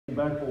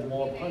back for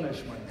more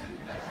punishment.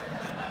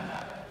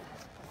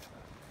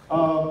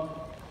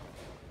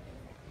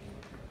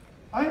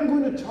 I'm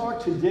going to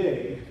talk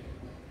today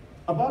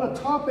about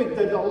a topic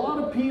that a lot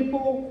of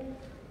people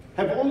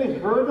have only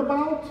heard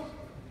about,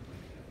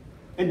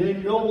 and they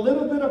know a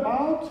little bit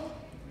about.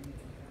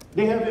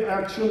 They have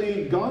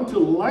actually gone to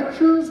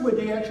lectures where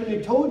they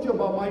actually told you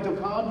about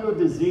mitochondrial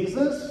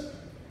diseases.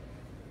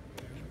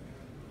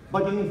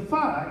 But in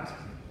fact,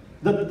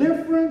 the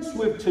difference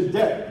with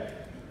today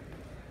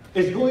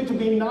is going to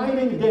be night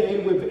and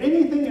day with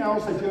anything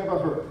else that you ever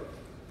heard.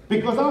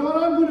 Because what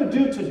I'm going to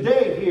do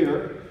today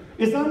here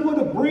is I'm going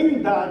to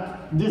bring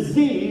that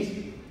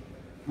disease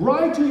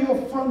right to your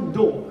front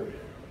door.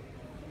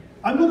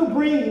 I'm going to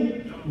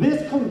bring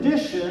this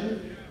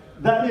condition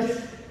that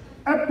is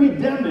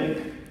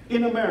epidemic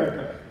in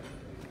America.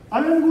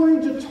 I'm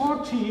going to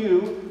talk to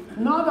you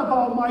not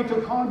about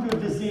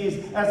mitochondrial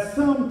disease as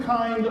some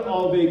kind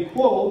of a,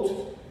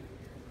 quote,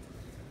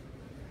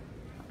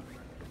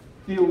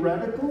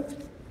 theoretical,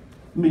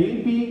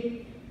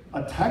 maybe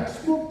a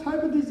textbook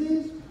type of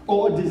disease,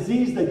 or a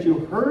disease that you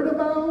heard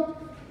about,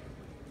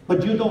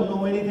 but you don't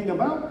know anything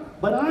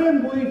about. But I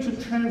am going to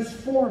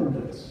transform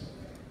this.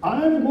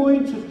 I am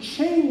going to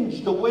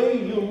change the way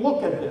you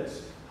look at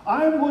this.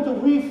 I am going to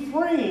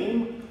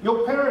reframe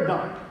your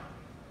paradigm.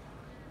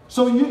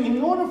 So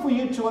in order for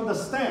you to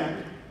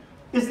understand,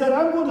 is that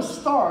I'm going to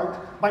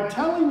start by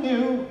telling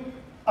you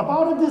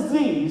about a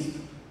disease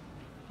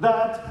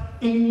that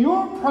in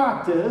your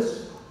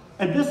practice,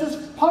 and this is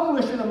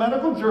published in a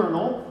medical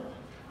journal,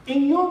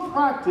 in your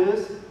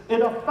practice,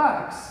 it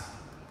affects.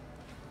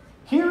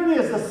 Here it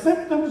is, the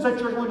symptoms that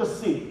you're going to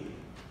see.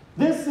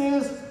 This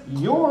is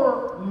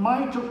your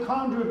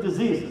mitochondrial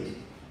diseases.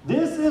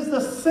 This is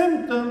the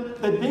symptom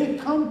that they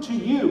come to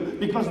you,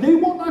 because they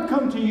will not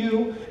come to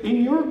you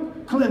in your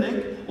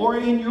clinic or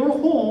in your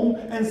home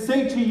and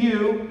say to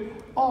you,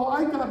 oh,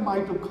 I got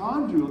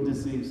mitochondrial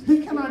disease. They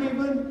cannot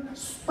even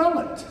spell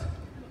it,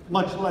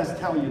 much less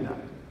tell you that.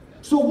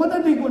 So what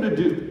are they going to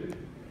do?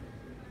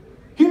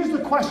 Here's the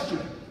question.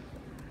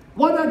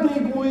 What are they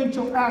going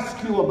to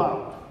ask you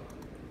about?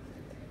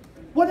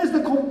 What is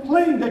the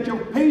complaint that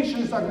your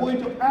patients are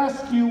going to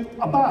ask you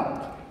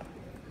about?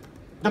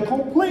 The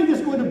complaint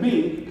is going to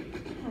be,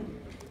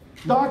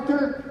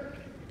 doctor,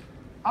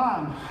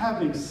 I'm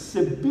having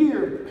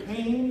severe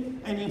pain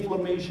and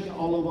inflammation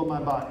all over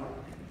my body.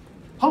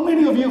 How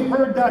many of you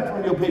heard that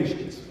from your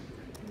patients?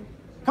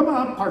 Come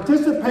on,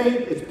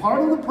 participate. It's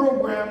part of the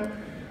program.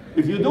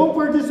 If you don't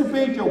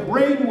participate, your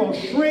brain will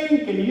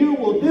shrink and you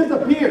will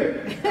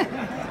disappear.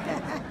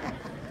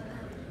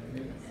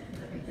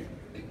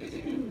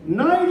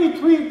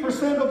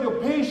 93% of your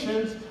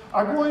patients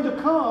are going to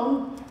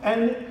come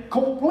and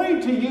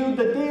complain to you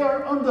that they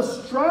are under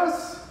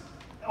stress,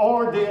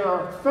 or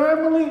their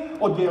family,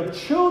 or their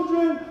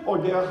children, or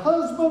their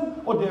husband,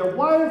 or their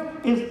wife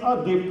is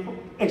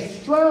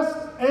stressed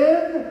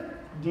and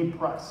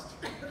depressed.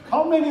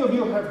 How many of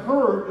you have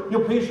heard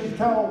your patients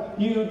tell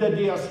you that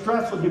they are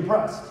stressed or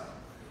depressed?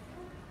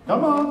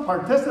 Come on,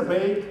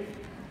 participate.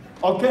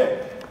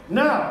 Okay,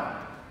 now,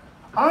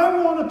 I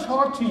want to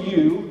talk to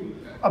you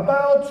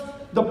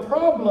about the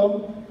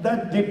problem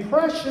that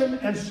depression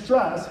and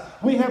stress,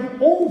 we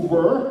have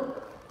over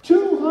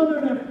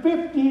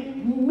 250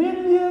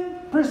 million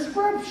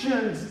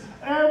prescriptions.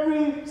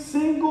 Every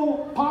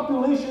single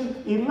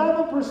population,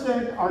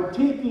 11% are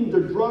taking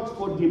the drugs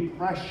for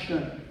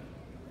depression.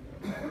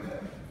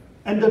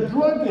 And the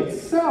drug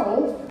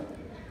itself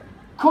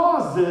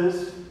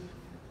causes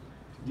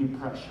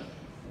depression.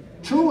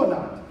 True or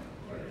not?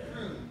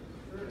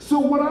 So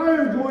what I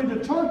am going to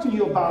talk to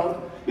you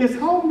about is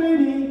how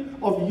many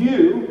of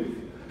you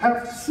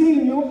have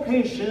seen your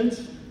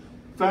patients,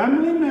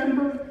 family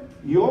member,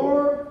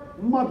 your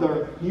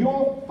mother,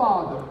 your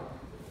father,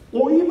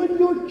 or even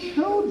your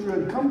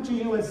children come to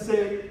you and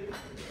say,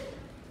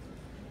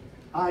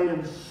 I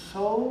am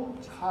so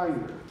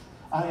tired.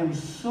 I am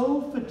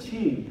so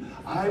fatigued.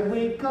 I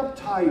wake up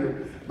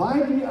tired. By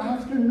the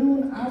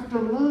afternoon, after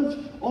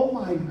lunch, oh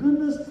my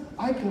goodness,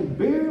 I can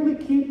barely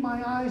keep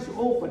my eyes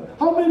open.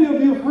 How many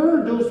of you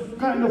heard those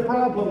kind of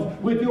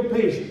problems with your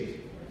patients?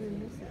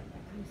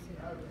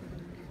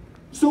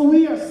 So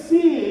we are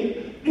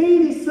seeing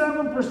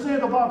 87%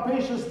 of our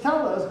patients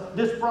tell us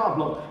this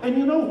problem. And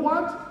you know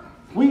what?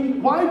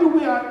 Why do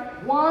we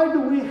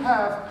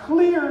have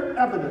clear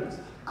evidence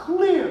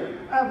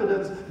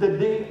that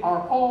they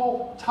are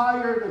all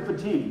tired and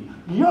fatigued?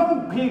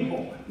 Young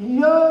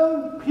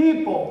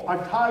people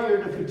are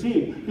tired and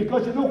fatigued.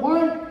 Because you know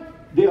why?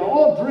 They are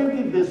all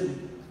drinking this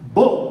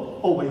bull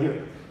over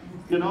here.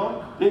 You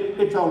know?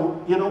 It's a,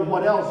 you know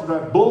what else?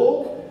 That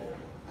bull?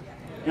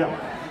 Yeah.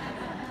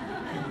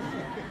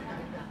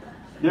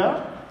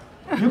 Yeah?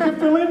 You can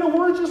fill in the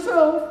words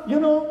yourself, you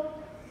know.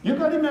 You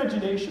got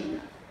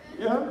imagination.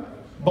 Yeah?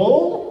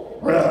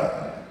 Bull?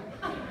 Yeah.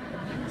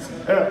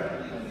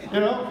 You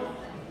know?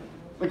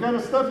 The kind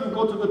of stuff you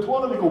go to the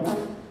toilet and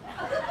go.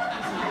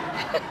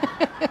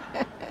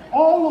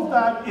 All of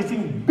that is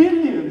in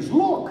billions.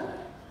 Look.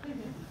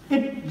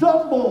 It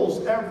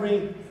doubles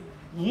every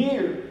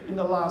year in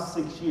the last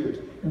 6 years.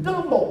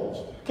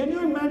 Doubles. Can you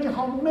imagine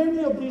how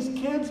many of these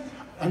kids,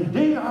 and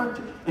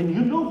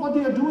you know what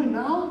they are doing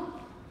now?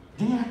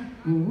 They are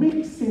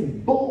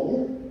mixing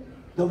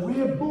the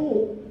rare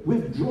bowl,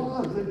 with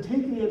drugs and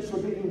taking it so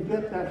they can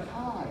get that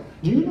high.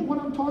 Do you know what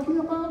I'm talking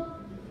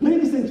about?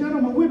 Ladies and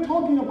gentlemen, we're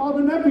talking about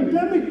an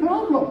epidemic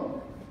problem.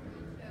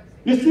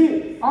 You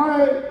see,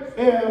 I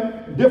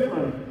am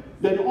different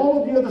than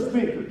all of the other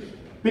speakers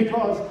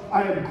because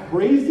I am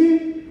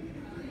crazy.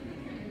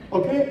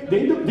 Okay?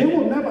 They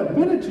will never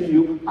admit it to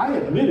you. I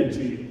admit it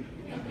to you.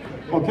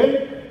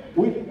 Okay?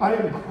 I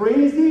am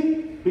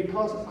crazy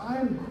because I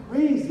am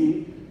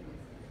crazy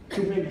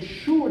to make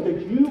sure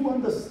that you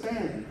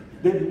understand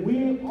that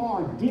we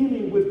are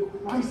dealing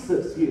with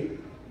crisis here.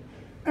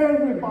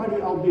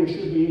 Everybody out there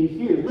should be in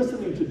here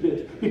listening to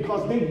this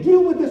because they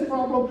deal with this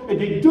problem and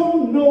they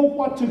don't know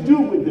what to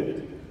do with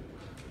it.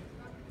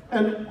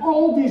 And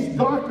all these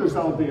doctors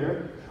out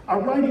there are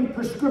writing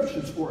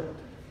prescriptions for it.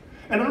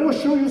 And I will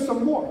show you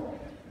some more.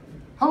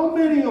 How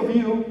many of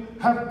you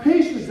have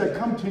patients that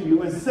come to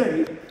you and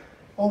say,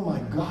 oh my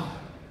God,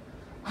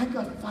 I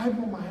got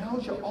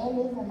fibromyalgia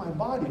all over my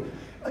body.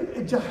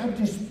 I just have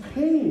these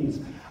pains.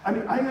 I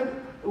mean,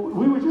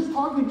 we were just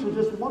talking to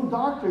this one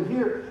doctor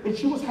here, and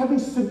she was having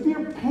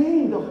severe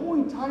pain the whole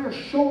entire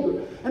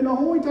shoulder. And the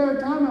whole entire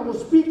time I was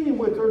speaking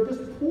with her, this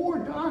poor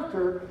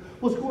doctor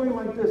was going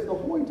like this. The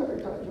whole entire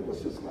time she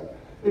was just like,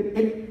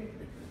 and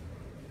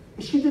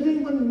she didn't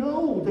even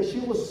know that she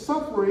was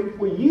suffering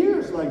for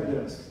years like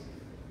this.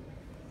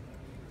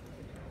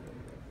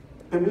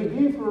 And we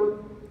gave her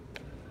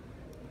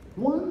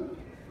one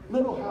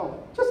little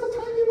help, just a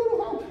tiny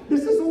little help.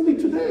 This is only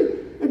today,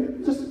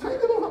 and just a tiny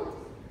little help.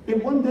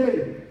 In one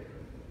day,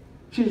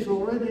 she's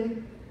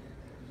already,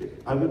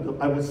 I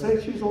would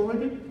say she's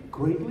already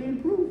greatly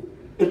improved.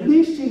 At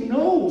least she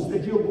knows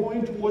that you're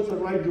going towards the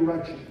right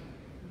direction.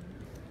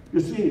 You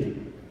see,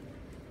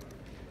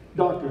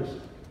 doctors,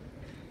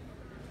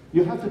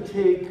 you have to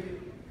take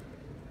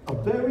a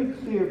very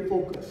clear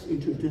focus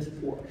into this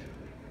portion.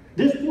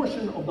 This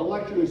portion of the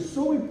lecture is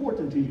so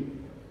important to you.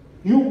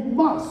 You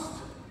must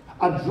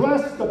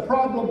address the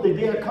problem that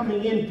they are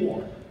coming in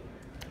for.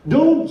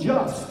 Don't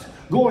just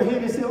go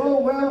ahead and say, oh,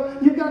 well,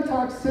 you got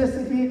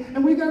toxicity,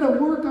 and we got to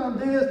work on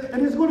this,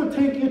 and it's going to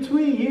take you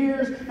 3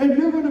 years, and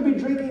you're going to be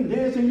drinking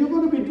this, and you're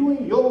going to be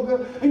doing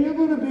yoga, and you're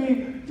going to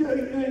be,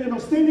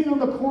 standing on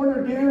the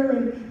corner there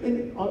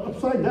and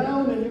upside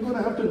down, and you're going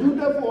to have to do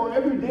that for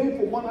every day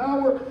for 1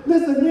 hour.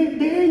 Listen,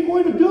 they ain't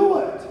going to do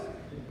it.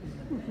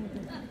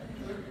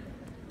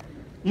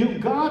 You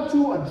got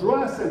to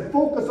address and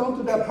focus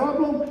onto that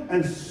problem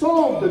and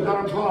solve the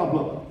darn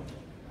problem.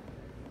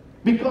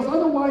 Because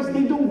otherwise,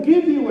 they don't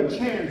give you a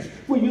chance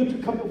for you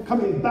to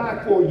coming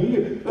back for a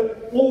year,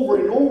 over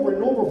and over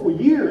and over for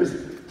years,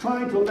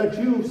 trying to let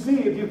you see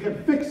if you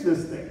can fix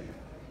this thing.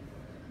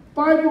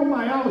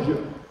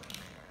 Fibromyalgia,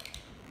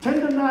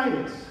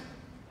 tendonitis,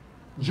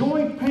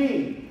 joint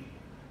pain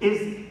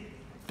is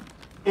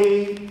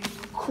a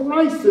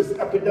crisis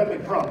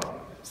epidemic problem.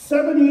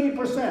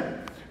 78%.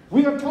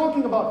 We are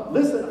talking about,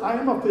 listen, I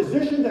am a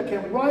physician that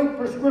can write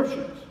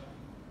prescriptions.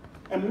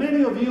 And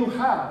many of you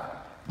have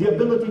the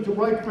ability to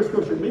write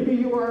prescription. Maybe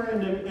you are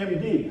an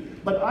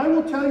MD. But I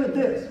will tell you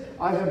this.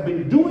 I have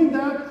been doing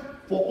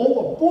that for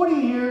over 40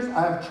 years.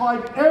 I have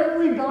tried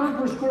every darn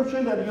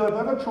prescription that you have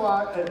ever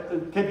tried,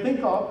 can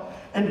think of,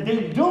 and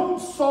they don't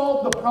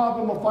solve the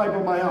problem of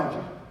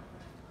fibromyalgia.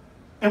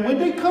 And when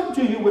they come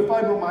to you with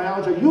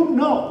fibromyalgia, you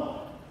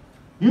know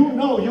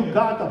you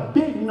got a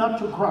big nut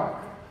to crack.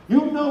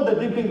 You know that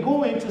they've been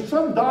going to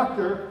some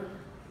doctor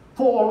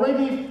for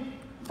already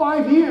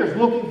 5 years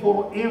looking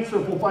for an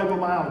answer for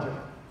fibromyalgia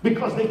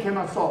because they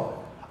cannot solve it.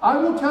 I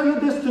will tell you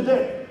this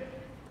today.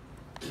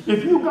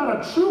 If you got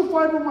a true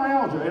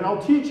fibromyalgia, and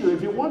I'll teach you,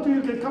 if you want to,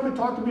 you can come and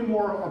talk to me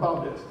more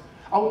about this.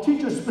 I'll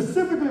teach you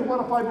specifically what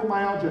a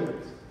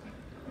fibromyalgia is.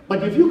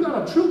 But if you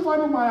got a true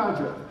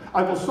fibromyalgia,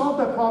 I will solve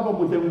that problem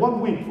within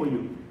 1 week for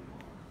you.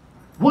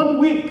 1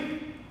 week.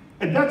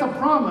 And that's a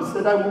promise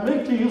that I will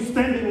make to you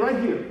standing right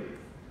here.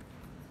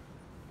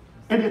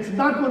 And it's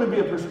not going to be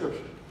a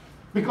prescription.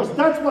 Because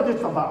that's what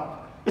it's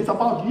about. It's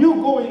about you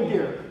going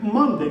there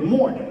Monday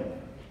morning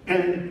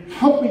and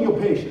helping your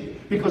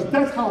patient. Because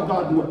that's how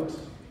God works.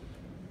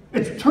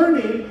 It's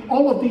turning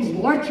all of these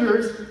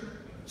lectures,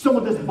 some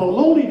of this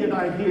baloney that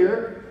I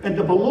hear, and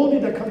the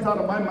baloney that comes out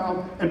of my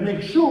mouth, and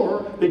make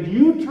sure that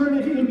you turn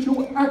it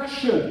into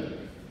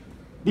action.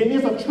 There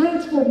is a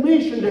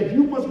transformation that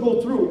you must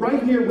go through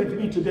right here with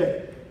me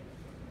today.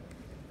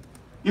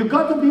 You've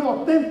got to be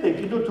authentic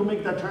in order to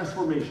make that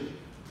transformation.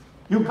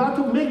 You've got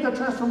to make that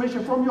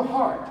transformation from your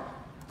heart,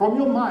 from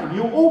your mind.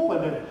 You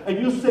open it and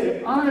you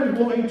say, I'm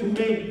going to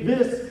make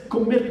this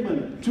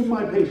commitment to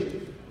my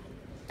patient.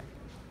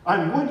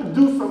 I'm going to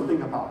do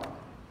something about it.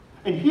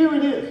 And here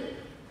it is.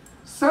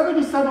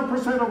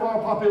 77% of our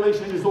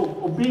population is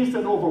obese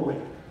and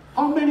overweight.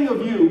 How many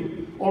of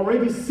you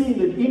already seen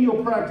it in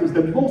your practice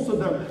that most of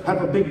them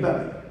have a big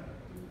belly?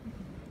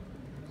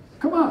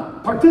 Come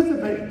on,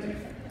 participate.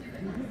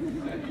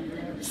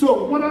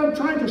 So what I'm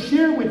trying to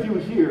share with you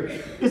here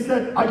is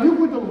that, are you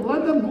going to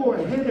let them go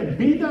ahead and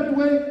be that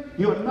way?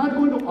 You're not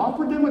going to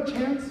offer them a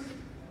chance?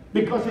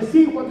 Because you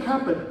see what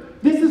happened.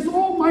 This is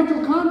all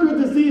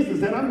mitochondrial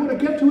diseases, and I'm going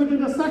to get to it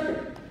in a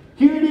second.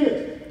 Here it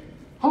is.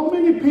 How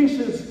many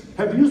patients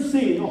have you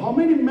seen, or how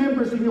many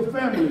members in your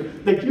family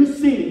that you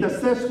see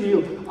that says to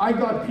you, I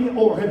got PMS,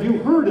 or have you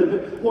heard of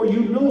it, or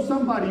you know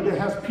somebody that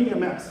has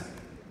PMS?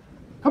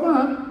 Come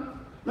on,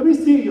 let me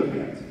see your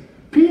hands.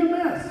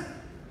 PMS.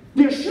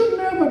 There should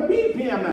never be PMS.